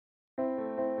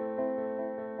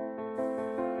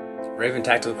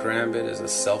Tactical Karambit is a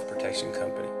self-protection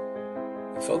company.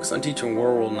 We focus on teaching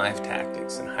real-world knife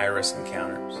tactics and high-risk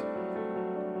encounters.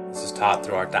 This is taught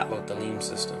through our Tatlong Talim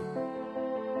System.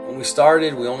 When we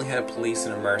started, we only had police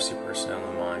and emergency personnel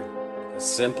in mind, because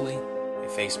simply, they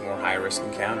face more high-risk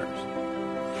encounters.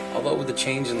 Although with the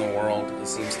change in the world, it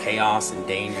seems chaos and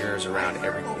danger is around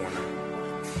every corner.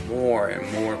 More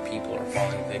and more people are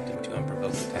falling victim to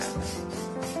unprovoked attacks.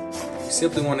 We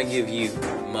simply want to give you,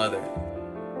 the mother,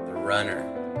 the runner,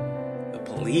 the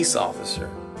police officer,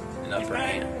 an upper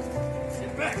hand.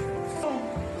 Get back! Boom!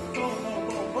 Boom! Boom!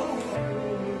 Boom! Boom!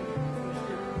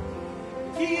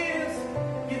 The key is,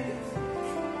 get this.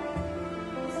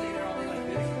 Stay there all day like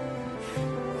this.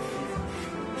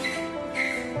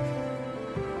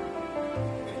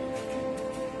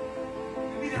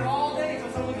 You'll be there all day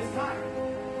until someone gets tired.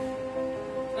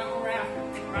 That's not what we're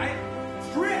after, right?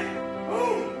 Strip!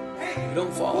 Boom! Hey! We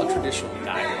don't follow a traditional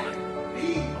guideline.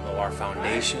 Although our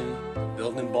foundation,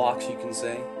 building blocks you can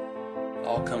say, it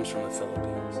all comes from the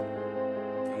Philippines.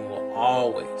 And we will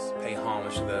always pay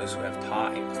homage to those who have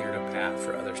taught and cleared a path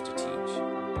for others to teach.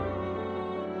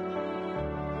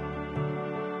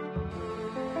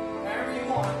 Wherever you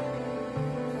want.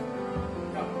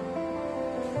 Go.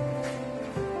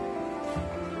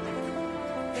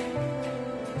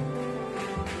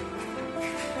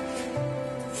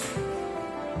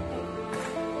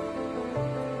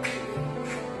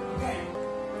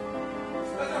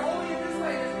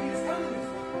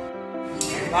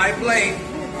 Live blade,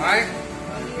 alright?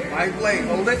 Live blade,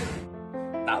 hold it.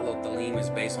 Tatlong Talim is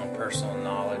based on personal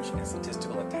knowledge and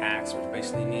statistical attacks, which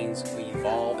basically means we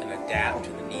evolve and adapt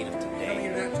to the need of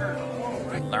today.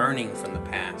 We're learning from the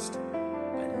past,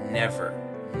 but never,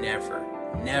 never,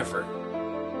 never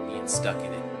being stuck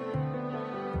in it.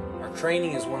 Our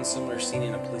training is one similar seen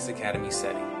in a police academy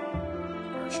setting.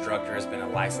 Our instructor has been a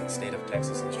licensed state of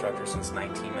Texas instructor since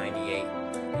 1998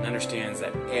 and understands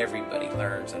that everybody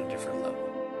learns at a different level.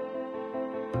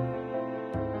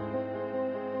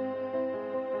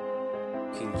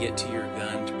 You can get to your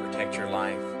gun to protect your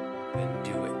life, then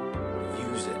do it.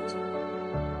 Use it.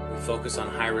 We focus on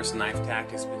high-risk knife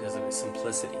tactics because of its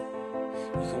simplicity.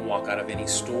 You can walk out of any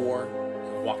store,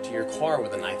 you can walk to your car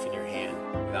with a knife in your hand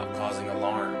without causing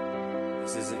alarm.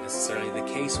 This isn't necessarily the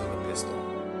case with a pistol.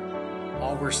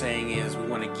 All we're saying is we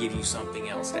want to give you something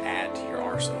else to add to your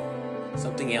arsenal.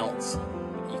 Something else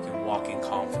that you can walk in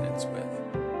confidence with.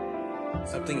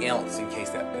 Something else in case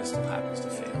that pistol happens to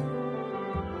fail.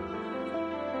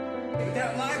 With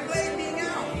that live blade being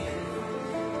out.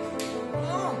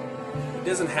 It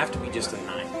doesn't have to be just a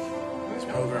knife. This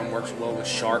program works well with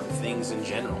sharp things in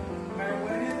general.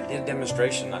 I did a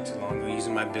demonstration not too long ago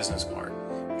using my business card.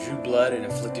 Drew blood and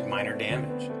inflicted minor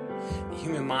damage. The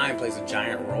human mind plays a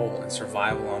giant role in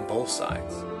survival on both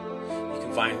sides. You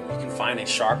can find a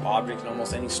sharp object in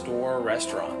almost any store or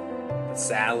restaurant, but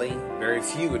sadly, very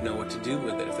few would know what to do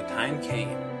with it if the time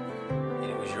came and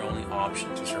it was your only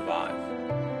option to survive.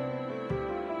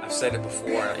 I've said it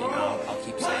before, and I'll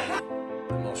keep saying it.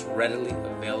 The most readily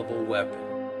available weapon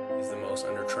is the most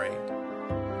undertrained.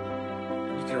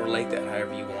 You can relate that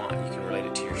however you want. You can relate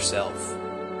it to yourself.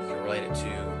 You can relate it to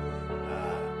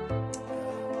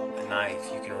a knife.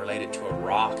 You can relate it to a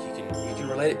rock. You can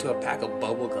relate it to a pack of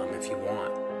bubble gum if you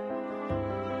want.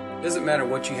 It doesn't matter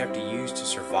what you have to use to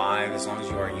survive as long as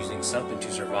you are using something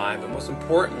to survive. But most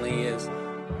importantly is,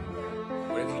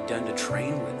 what have you done to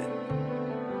train with it?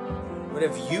 What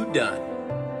have you done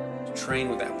to train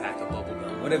with that pack of bubble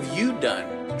gum? What have you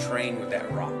done to train with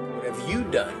that rock? What have you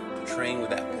done to train with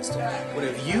that pistol? What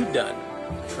have you done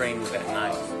to train with that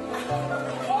knife?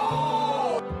 I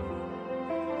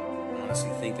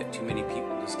honestly think that too many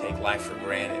people just take life for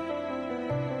granted.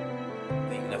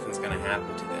 Think nothing's going to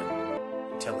happen to them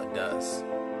until it does.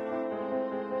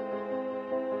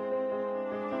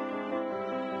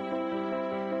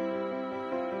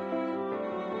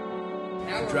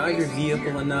 If you drive your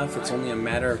vehicle enough, it's only a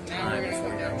matter of time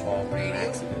before you're involved in an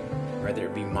accident, whether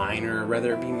it be minor or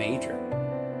whether it be major.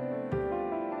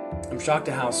 I'm shocked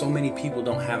at how so many people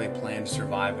don't have a plan to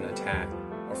survive an attack,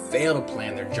 or fail to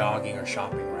plan their jogging or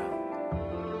shopping route.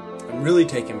 I'm really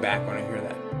taken back when I hear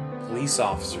that police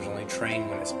officers only train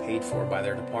when it's paid for by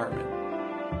their department,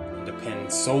 and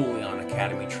depend solely on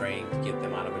academy training to get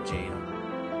them out of a jam.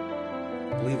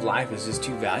 I believe life is just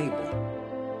too valuable.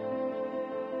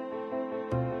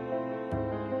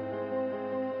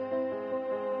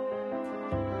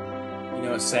 You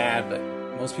know, it's sad, but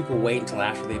most people wait until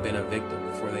after they've been a victim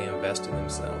before they invest in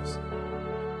themselves.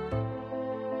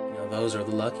 You know, those are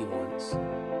the lucky ones.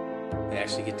 They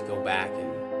actually get to go back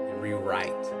and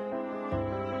rewrite.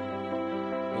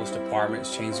 Most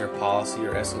departments change their policy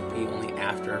or SOP only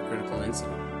after a critical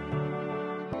incident.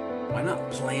 Why not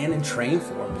plan and train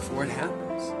for it before it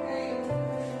happens?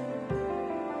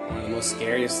 One of the most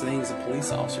scariest things a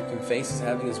police officer can face is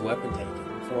having his weapon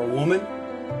taken. For a woman,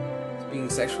 it's being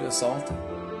sexually assaulted.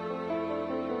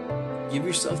 Give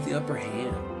yourself the upper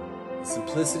hand. The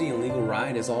simplicity and legal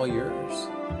right is all yours.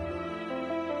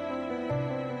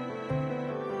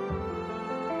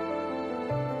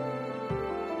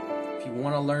 If you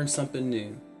want to learn something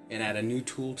new and add a new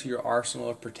tool to your arsenal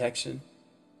of protection,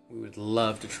 we would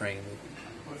love to train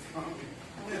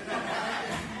with you.